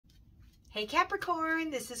Hey Capricorn,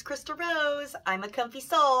 this is Crystal Rose. I'm a comfy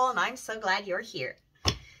soul and I'm so glad you're here.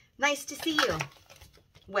 Nice to see you.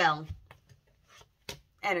 Well,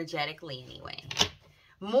 energetically anyway.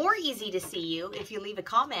 More easy to see you if you leave a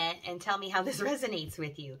comment and tell me how this resonates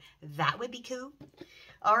with you. That would be cool.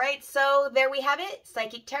 All right, so there we have it.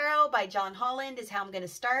 Psychic Tarot by John Holland is how I'm going to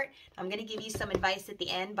start. I'm going to give you some advice at the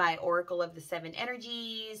end by Oracle of the Seven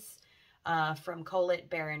Energies from Colette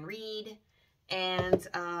Baron Reed. And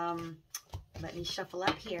let me shuffle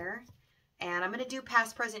up here. And I'm going to do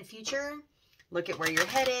past, present, future. Look at where you're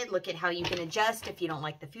headed. Look at how you can adjust if you don't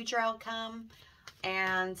like the future outcome.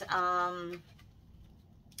 And I'll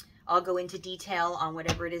go into detail on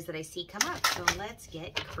whatever it is that I see come up. So let's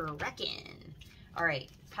get cracking. All right,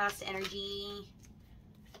 past energy,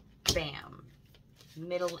 bam.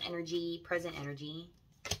 Middle energy, present energy,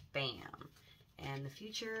 bam. And the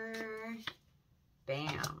future,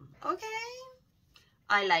 bam. Okay.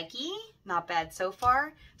 I like ye. Not bad so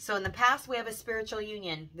far. So in the past, we have a spiritual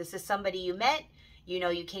union. This is somebody you met, you know,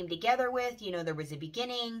 you came together with, you know, there was a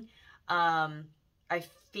beginning. I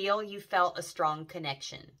feel you felt a strong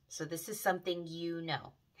connection. So this is something you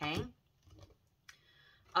know, okay?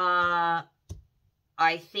 I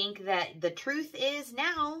think that the truth is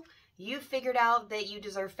now you've figured out that you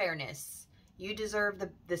deserve fairness. You deserve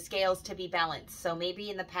the scales to be balanced. So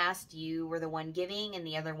maybe in the past you were the one giving and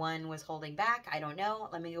the other one was holding back. I don't know.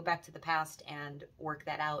 Let me go back to the past and work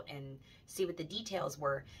that out and see what the details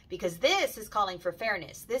were. Because this is calling for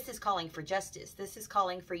fairness. This is calling for justice. This is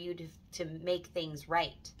calling for you to make things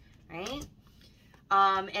right. Right?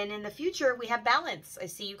 And in the future, we have balance. I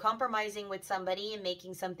see you compromising with somebody and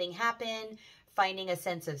making something happen. Finding a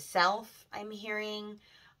sense of self, I'm hearing.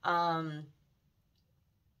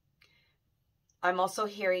 I'm also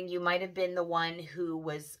hearing you might have been the one who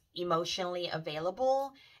was emotionally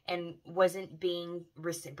available and wasn't being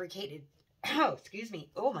reciprocated. Oh, excuse me.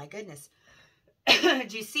 Oh, my goodness.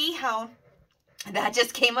 Do you see how that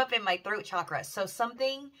just came up in my throat chakra? So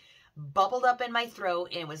something bubbled up in my throat,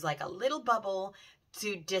 and it was like a little bubble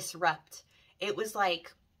to disrupt. It was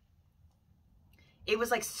like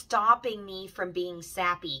stopping me from being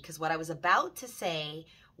sappy, because what I was about to say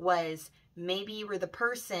was maybe you were the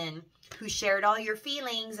person who shared all your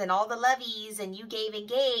feelings and all the lovies and you gave and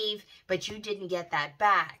gave, but you didn't get that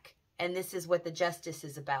back. And this is what the justice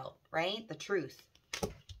is about, right? The truth.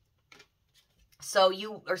 So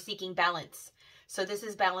you are seeking balance. So this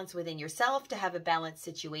is balance within yourself to have a balanced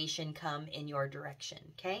situation come in your direction,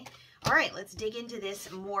 okay? All right, let's dig into this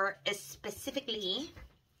more specifically.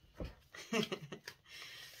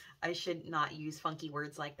 I should not use funky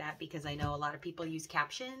words like that because I know a lot of people use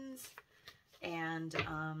captions. And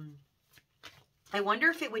I wonder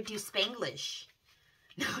if it would do Spanglish.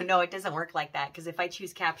 No, it doesn't work like that. Because if I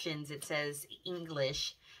choose captions, it says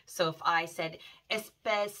English. So if I said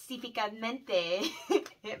específicamente,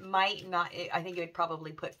 it might not. I think it would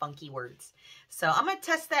probably put funky words. So I'm going to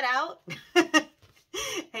test that out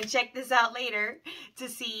and check this out later to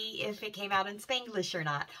see if it came out in Spanglish or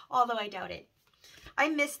not. Although I doubt it. I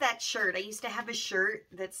miss that shirt. I used to have a shirt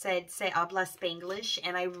that said, "Se habla Spanglish,"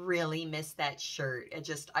 and I really miss that shirt.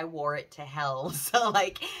 I wore it to hell. So,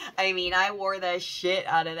 like, I mean, I wore the shit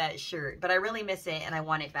out of that shirt, but I really miss it, and I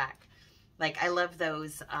want it back. Like, I love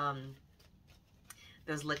those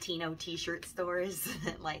Latino t-shirt stores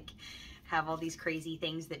that, like, have all these crazy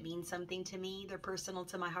things that mean something to me. They're personal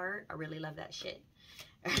to my heart. I really love that shit.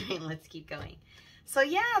 All right, let's keep going. So,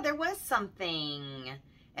 yeah, there was something.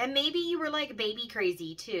 And maybe you were like baby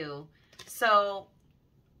crazy too. So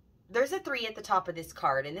there's a 3 at the top of this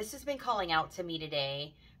card. And this has been calling out to me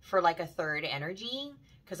today for like a third energy.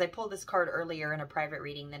 Because I pulled this card earlier in a private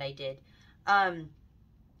reading that I did.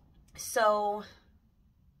 So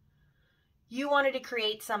you wanted to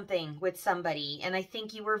create something with somebody. And I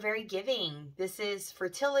think you were very giving. This is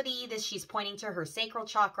fertility. She's pointing to her sacral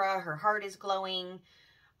chakra. Her heart is glowing.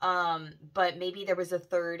 But maybe there was a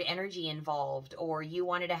third energy involved, or you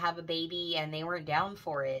wanted to have a baby and they weren't down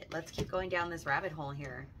for it. Let's keep going down this rabbit hole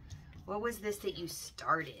here. What was this that you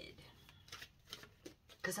started?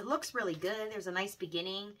 Because it looks really good. There's a nice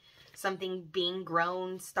beginning, something being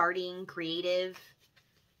grown, starting, creative.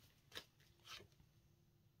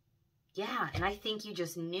 Yeah, and I think you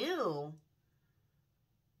just knew.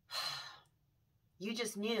 You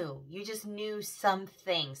just knew. You just knew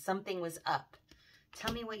something. Something was up.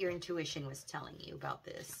 Tell me what your intuition was telling you about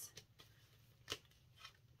this.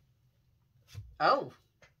 Oh,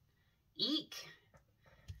 eek.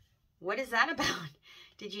 What is that about?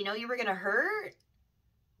 Did you know you were going to hurt?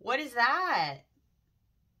 What is that?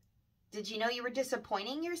 Did you know you were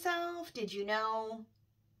disappointing yourself? Did you know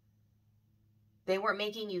They weren't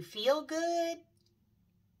making you feel good.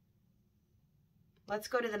 Let's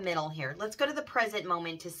go to the middle here. Let's go to the present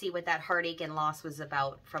moment to see what that heartache and loss was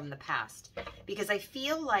about from the past. Because I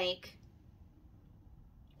feel like,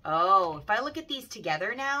 oh, if I look at these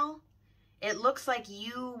together now, it looks like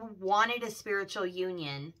you wanted a spiritual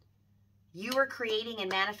union. You were creating and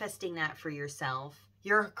manifesting that for yourself.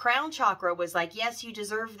 Your crown chakra was like, yes, you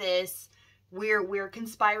deserve this. We're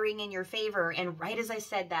conspiring in your favor. And right as I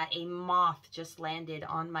said that, a moth just landed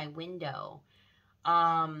on my window.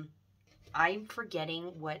 I'm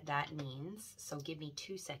forgetting what that means. So give me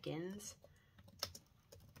 2 seconds.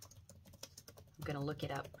 I'm going to look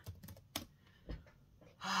it up.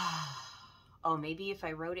 Oh, maybe if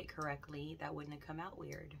I wrote it correctly, that wouldn't have come out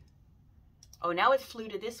weird. Oh, now it flew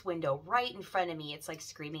to this window right in front of me. It's like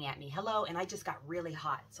screaming at me. Hello. And I just got really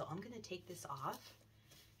hot. So I'm going to take this off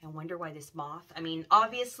and wonder why this moth. I mean,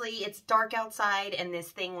 obviously it's dark outside and this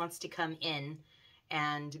thing wants to come in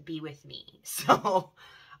and be with me. So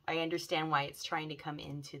I understand why it's trying to come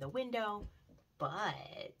into the window,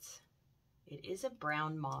 but it is a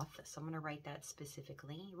brown moth. So I'm going to write that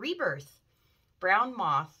specifically. Rebirth. Brown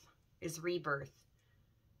moth is rebirth,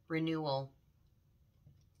 renewal.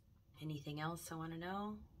 Anything else I want to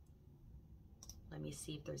know? Let me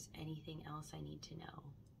see if there's anything else I need to know.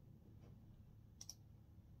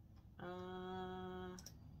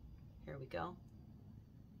 Here we go.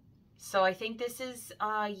 So I think this is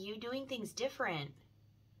you doing things different.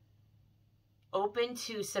 Open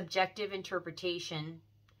to subjective interpretation.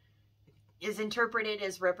 Is interpreted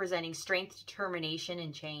as representing strength, determination,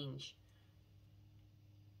 and change.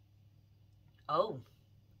 Oh.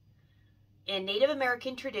 In Native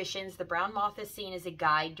American traditions, the brown moth is seen as a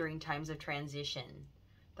guide during times of transition.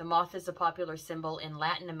 The moth is a popular symbol in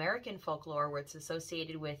Latin American folklore where it's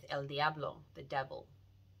associated with El Diablo, the devil.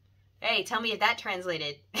 Hey, tell me if that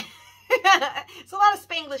translated. It's a lot of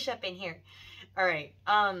Spanglish up in here. All right.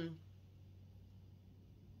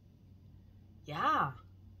 Yeah.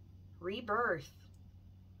 Rebirth.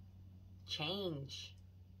 Change.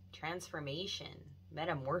 Transformation.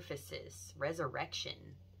 Metamorphosis.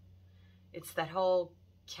 Resurrection. It's that whole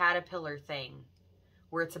caterpillar thing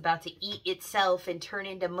where it's about to eat itself and turn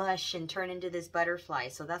into mush and turn into this butterfly.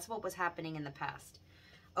 So that's what was happening in the past.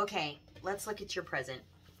 Okay, let's look at your present.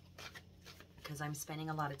 Because I'm spending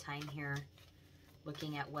a lot of time here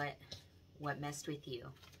looking at what messed with you.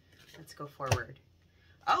 Let's go forward.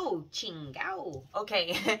 Oh, chingao.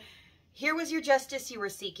 Okay, here was your justice you were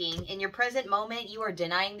seeking. In your present moment, you are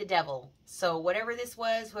denying the devil. So whatever this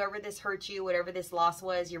was, whoever this hurt you, whatever this loss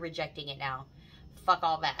was, you're rejecting it now. Fuck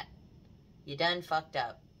all that. You done fucked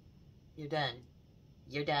up. You're done.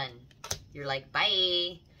 You're done. You're like,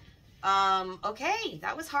 bye. Okay,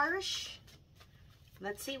 that was harsh.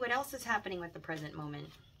 Let's see what else is happening with the present moment.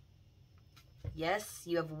 Yes,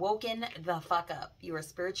 you have woken the fuck up. You are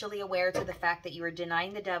spiritually aware to the fact that you are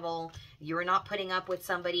denying the devil. You are not putting up with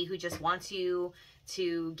somebody who just wants you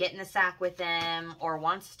to get in the sack with them or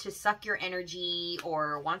wants to suck your energy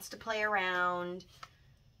or wants to play around.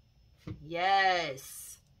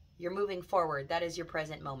 Yes, you're moving forward. That is your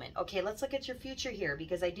present moment. Okay, let's look at your future here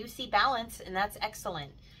because I do see balance and that's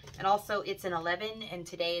excellent. And also it's an 11 and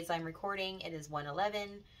today as I'm recording it is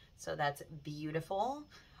 1:11. So that's beautiful.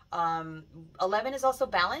 11 is also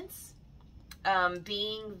balance,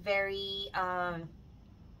 being very,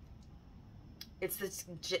 it's the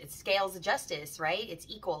scales of justice, right? It's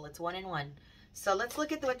equal, it's 1 and 1. So let's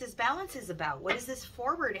look at what this balance is about. What is this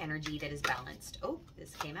forward energy that is balanced? Oh,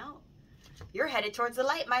 this came out. You're headed towards the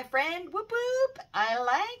light, my friend. Whoop, whoop. I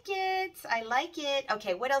like it. I like it.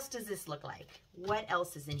 Okay, what else does this look like? What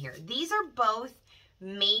else is in here? These are both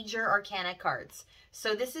major arcana cards.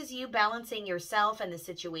 So this is you balancing yourself and the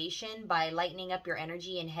situation by lightening up your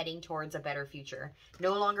energy and heading towards a better future.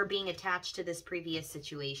 No longer being attached to this previous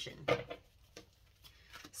situation.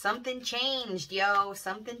 Something changed, yo.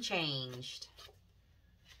 Something changed.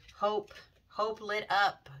 Hope. Hope lit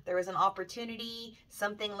up. There was an opportunity.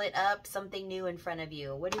 Something lit up. Something new in front of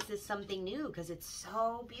you. What is this something new? Because it's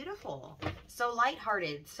so beautiful. So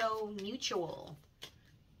lighthearted. So mutual.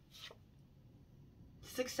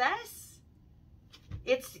 Success.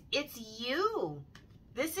 It's you.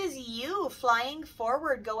 This is you flying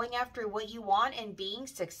forward, going after what you want and being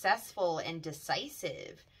successful and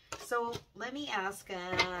decisive. So let me ask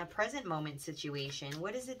a present moment situation.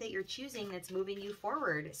 What is it that you're choosing that's moving you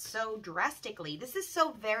forward so drastically? This is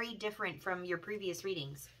so very different from your previous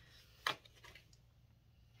readings.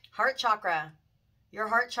 Heart chakra. Your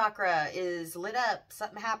heart chakra is lit up.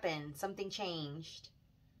 Something happened. Something changed.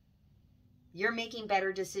 You're making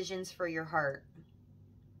better decisions for your heart.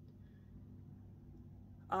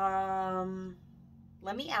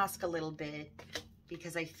 let me ask a little bit,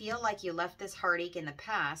 because I feel like you left this heartache in the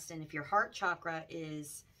past, and if your heart chakra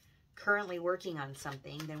is currently working on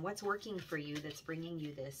something, then what's working for you that's bringing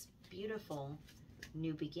you this beautiful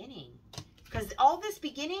new beginning? Because all this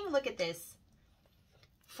beginning, look at this.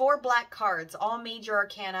 4 black cards, all major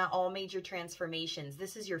arcana, all major transformations.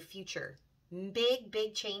 This is your future. Big,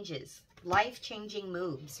 big changes. Life-changing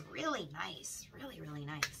moves. Really nice. Really, really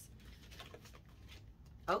nice.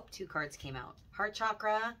 Oh, 2 cards came out. Heart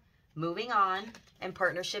chakra, moving on, and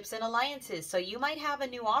partnerships and alliances. So you might have a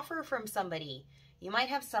new offer from somebody. You might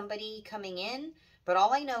have somebody coming in, but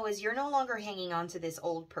all I know is you're no longer hanging on to this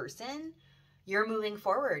old person. You're moving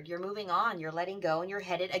forward. You're moving on. You're letting go, and you're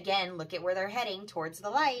headed, again, look at where they're heading, towards the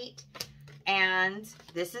light. And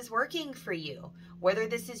this is working for you. Whether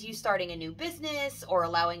this is you starting a new business or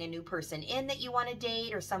allowing a new person in that you want to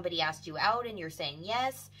date, or somebody asked you out and you're saying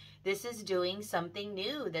yes, this is doing something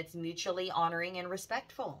new that's mutually honoring and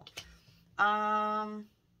respectful. Let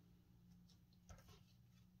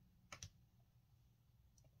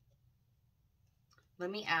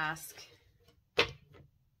me ask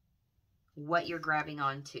what you're grabbing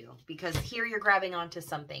onto, because here you're grabbing onto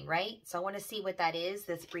something, right? So I want to see what that is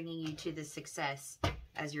that's bringing you to the success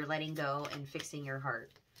as you're letting go and fixing your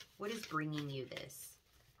heart. What is bringing you this?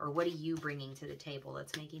 Or what are you bringing to the table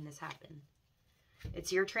that's making this happen?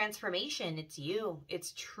 It's your transformation. It's you.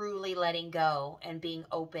 It's truly letting go and being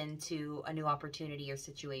open to a new opportunity or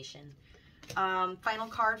situation. Final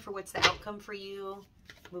card for what's the outcome for you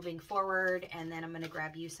moving forward, and then I'm going to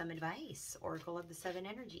grab you some advice. Oracle of the 7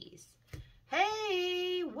 energies.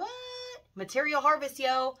 Hey, what? Material harvest,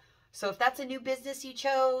 yo. So if that's a new business you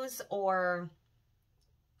chose, or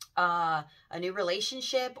a new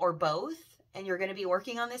relationship, or both, and you're going to be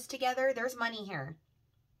working on this together, there's money here.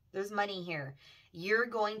 There's money here. You're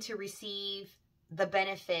going to receive the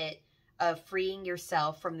benefit of freeing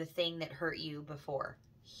yourself from the thing that hurt you before.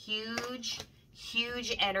 Huge,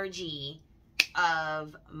 huge energy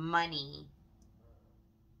of money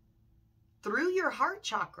through your heart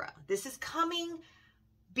chakra. This is coming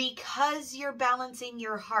because you're balancing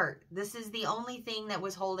your heart. This is the only thing that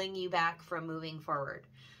was holding you back from moving forward.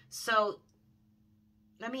 So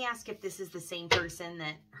let me ask if this is the same person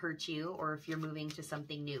that hurt you, or if you're moving to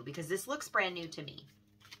something new, because this looks brand new to me.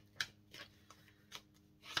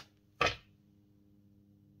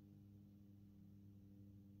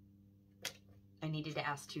 I needed to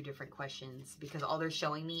ask 2 different questions, because all they're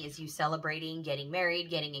showing me is you celebrating, getting married,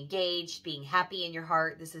 getting engaged, being happy in your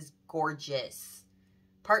heart. This is gorgeous.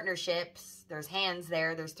 Partnerships, there's hands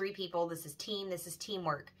there. There's 3 people. This is team. This is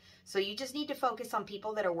teamwork. So you just need to focus on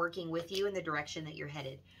people that are working with you in the direction that you're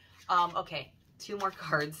headed. Okay, 2 more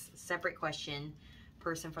cards. Separate question.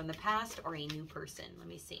 Person from the past or a new person? Let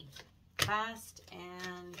me see. Past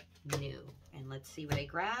and new. And let's see what I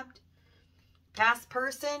grabbed. Past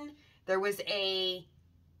person. There was a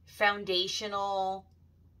foundational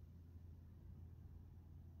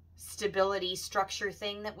stability structure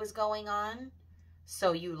thing that was going on.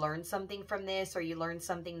 So you learned something from this, or you learned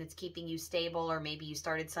something that's keeping you stable, or maybe you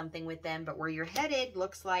started something with them, but where you're headed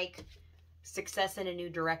looks like success in a new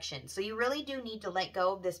direction. So you really do need to let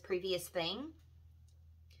go of this previous thing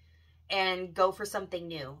and go for something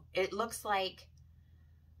new. It looks like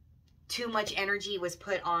too much energy was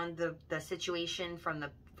put on the situation from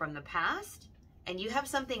the past, and you have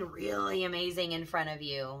something really amazing in front of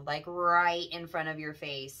you, like right in front of your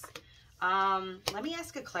face. Let me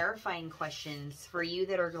ask a clarifying questions for you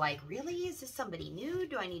that are like, really? Is this somebody new?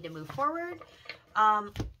 Do I need to move forward?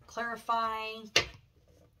 Clarify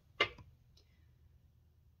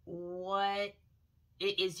what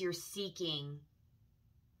it is you're seeking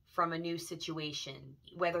from a new situation,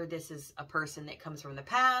 whether this is a person that comes from the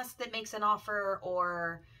past that makes an offer,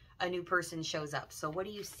 or a new person shows up. So what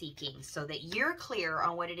are you seeking, so that you're clear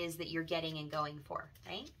on what it is that you're getting and going for,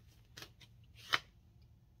 right?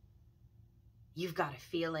 You've got to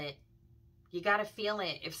feel it. You got to feel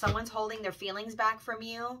it. If someone's holding their feelings back from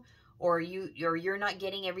you, or you're not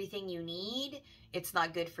getting everything you need, it's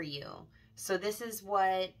not good for you. So this is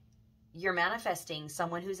what you're manifesting,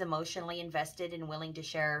 someone who's emotionally invested and willing to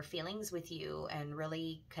share feelings with you and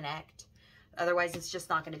really connect. Otherwise, it's just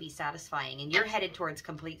not going to be satisfying, and you're headed towards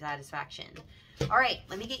complete satisfaction. All right,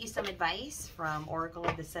 let me get you some advice from Oracle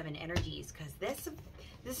of the 7 Energies, because this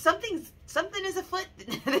something is afoot.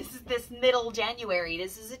 this middle January.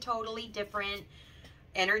 This is a totally different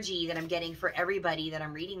energy that I'm getting for everybody that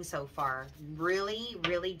I'm reading so far. Really,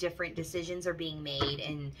 really different decisions are being made,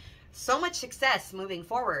 and so much success moving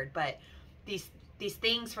forward. But these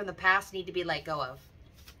things from the past need to be let go of.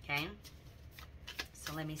 Okay,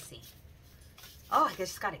 so let me see. Oh, I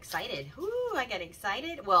just got excited. Ooh, I got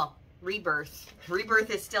excited. Well, rebirth. Rebirth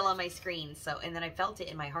is still on my screen. So, and then I felt it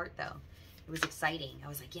in my heart though. It was exciting. I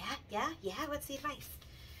was like, yeah. What's the advice?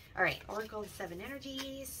 All right. Oracle 7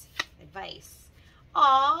 energies. Advice.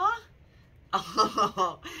 Aww.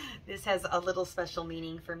 Oh, this has a little special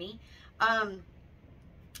meaning for me.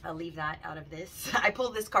 I'll leave that out of this. I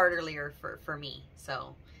pulled this card earlier for me.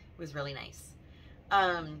 So it was really nice.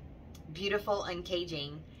 Beautiful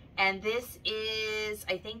uncaging. And this is,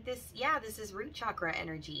 I think this is root chakra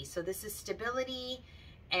energy. So this is stability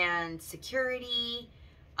and security,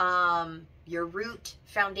 your root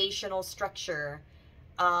foundational structure,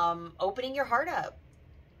 opening your heart up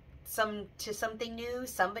to something new,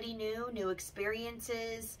 somebody new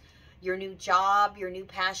experiences, your new job, your new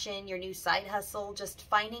passion, your new side hustle, just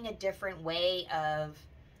finding a different way of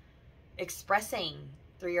expressing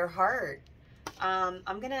through your heart. I'm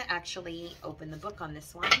going to actually open the book on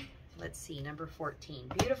this one. Let's see, number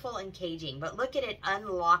 14. Beautiful and caging. But look at it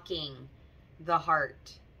unlocking the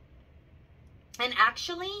heart. And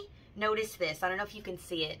actually, notice this. I don't know if you can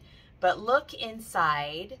see it, but look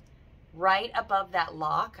inside, right above that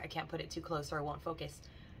lock. I can't put it too close or it won't focus.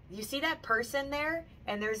 You see that person there?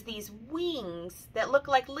 And there's these wings that look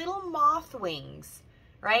like little moth wings.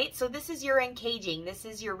 Right? So this is your uncaging. This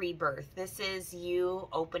is your rebirth. This is you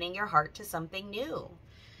opening your heart to something new.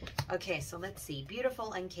 Okay, so let's see.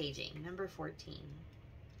 Beautiful uncaging. Number 14.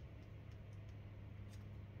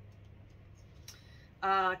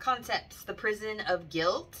 Concepts. The prison of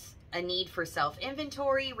guilt. A need for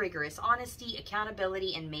self-inventory, rigorous honesty,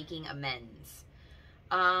 accountability, and making amends.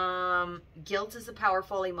 Guilt is a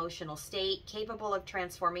powerful emotional state capable of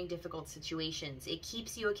transforming difficult situations. It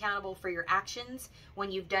keeps you accountable for your actions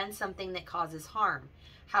when you've done something that causes harm.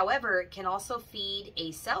 However, it can also feed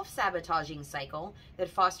a self-sabotaging cycle that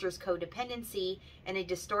fosters codependency and a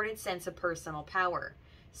distorted sense of personal power.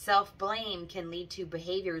 Self-blame can lead to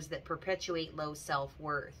behaviors that perpetuate low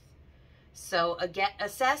self-worth. So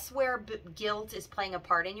assess where guilt is playing a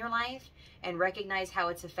part in your life and recognize how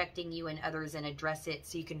it's affecting you and others and address it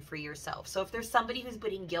so you can free yourself. So if there's somebody who's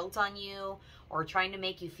putting guilt on you or trying to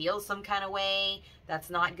make you feel some kind of way, that's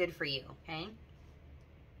not good for you, okay?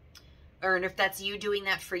 Or if that's you doing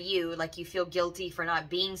that for you, like you feel guilty for not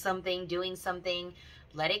being something, doing something,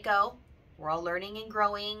 let it go. We're all learning and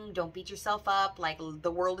growing. Don't beat yourself up. Like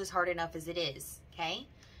the world is hard enough as it is, okay?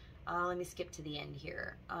 Let me skip to the end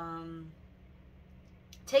here.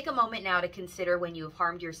 Take a moment now to consider when you have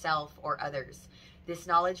harmed yourself or others. This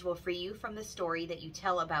knowledge will free you from the story that you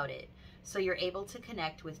tell about it, so you're able to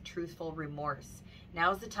connect with truthful remorse.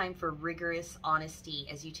 Now is the time for rigorous honesty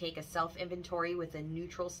as you take a self-inventory with a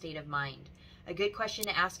neutral state of mind. A good question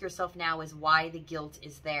to ask yourself now is why the guilt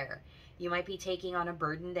is there. You might be taking on a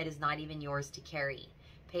burden that is not even yours to carry.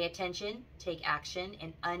 Pay attention, take action,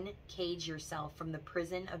 and uncage yourself from the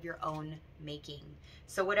prison of your own making.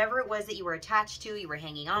 So whatever it was that you were attached to, you were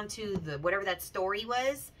hanging on to, whatever that story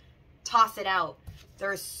was, toss it out.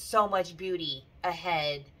 There's so much beauty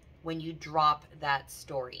ahead when you drop that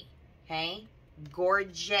story. Okay?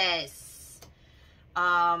 Gorgeous.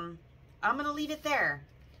 I'm going to leave it there.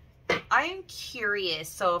 I am curious.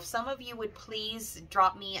 So if some of you would please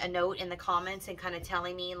drop me a note in the comments and kind of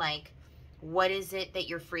telling me like, what is it that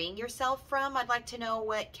you're freeing yourself from? I'd like to know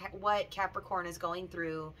what Capricorn is going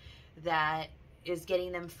through that is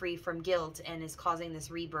getting them free from guilt and is causing this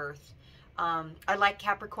rebirth. I like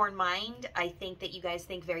Capricorn mind. I think that you guys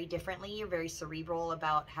think very differently. You're very cerebral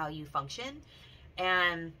about how you function.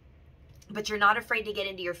 But you're not afraid to get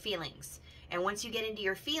into your feelings. And once you get into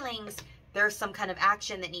your feelings, there's some kind of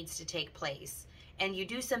action that needs to take place. And you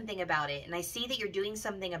do something about it. And I see that you're doing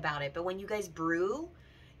something about it. But when you guys brew,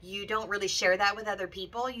 you don't really share that with other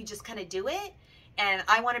people. You just kind of do it. And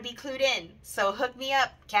I want to be clued in. So hook me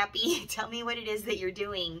up, Cappy. Tell me what it is that you're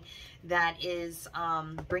doing that is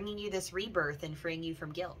bringing you this rebirth and freeing you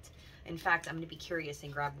from guilt. In fact, I'm going to be curious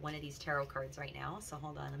and grab one of these tarot cards right now. So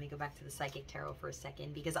hold on. Let me go back to the Psychic Tarot for a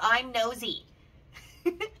second because I'm nosy.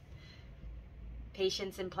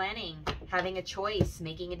 Patience and planning. Having a choice.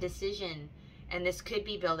 Making a decision. And this could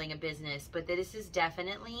be building a business. But this is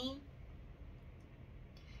definitely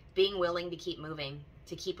being willing to keep moving.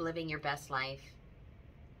 To keep living your best life.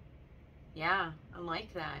 Yeah, I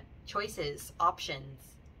like that. Choices, options.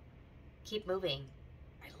 Keep moving.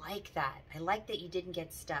 I like that. I like that you didn't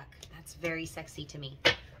get stuck. That's very sexy to me.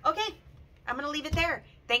 Okay, I'm going to leave it there.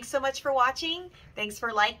 Thanks so much for watching. Thanks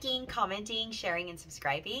for liking, commenting, sharing, and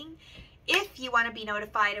subscribing. If you want to be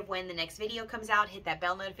notified of when the next video comes out, hit that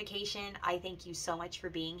bell notification. I thank you so much for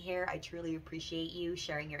being here. I truly appreciate you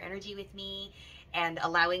sharing your energy with me and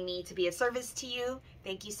allowing me to be of service to you.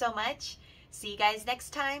 Thank you so much. See you guys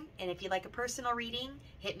next time. And if you'd like a personal reading,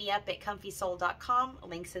 hit me up at comfysoul.com.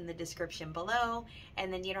 Links in the description below.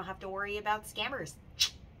 And then you don't have to worry about scammers.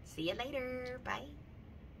 See you later. Bye.